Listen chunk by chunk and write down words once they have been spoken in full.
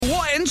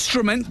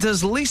instrument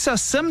does Lisa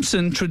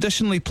Simpson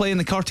traditionally play in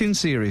the cartoon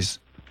series?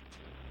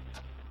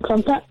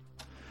 Trumpet.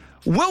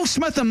 Will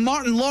Smith and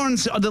Martin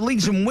Lawrence are the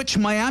leads in which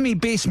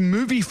Miami-based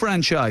movie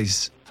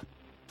franchise?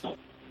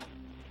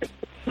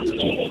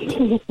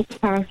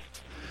 Pass.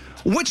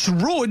 Which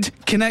road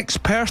connects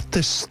Perth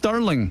to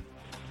Stirling?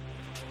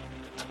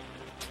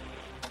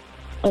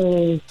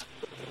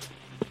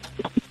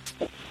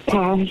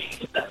 Pass.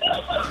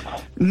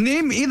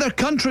 Name either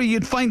country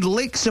you'd find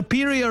Lake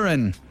Superior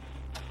in.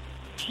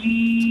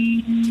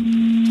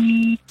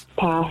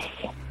 Pass.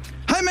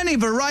 How many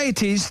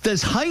varieties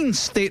does 1's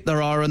state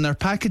there are in their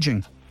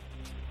packaging?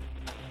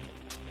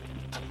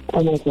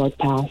 Oh my God,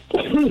 pass.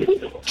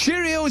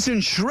 Cheerios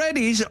and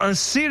Shreddies are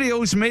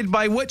cereals made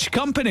by which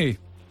company?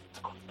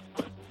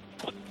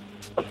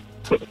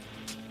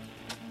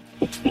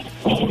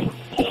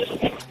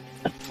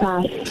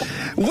 Pass.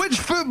 Which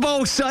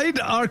football side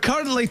are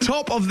currently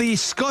top of the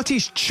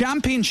Scottish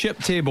Championship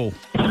table?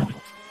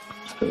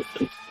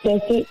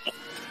 Celtic.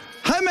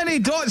 How many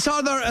dots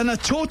are there in a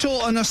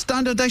total on a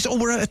standardised... Oh,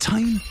 we're out of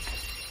time.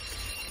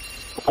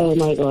 Oh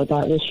my God,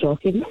 that was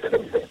shocking.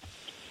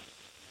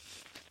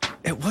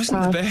 It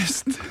wasn't the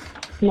best.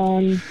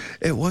 None.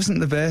 It wasn't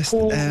the best.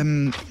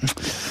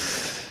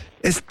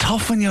 It's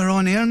tough when you're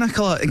on air,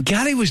 Nicola. And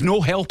Gary was no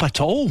help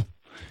at all.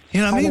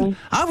 You know what I mean?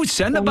 I would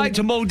send it back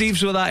to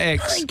Maldives with that I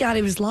ex. think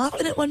Gary was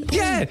laughing at one point.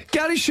 Yeah,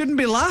 Gary shouldn't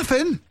be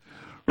laughing.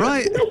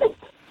 Right.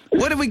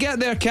 What did we get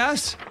there,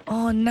 Cass?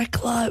 Oh,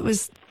 Nicola, it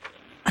was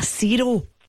a 0.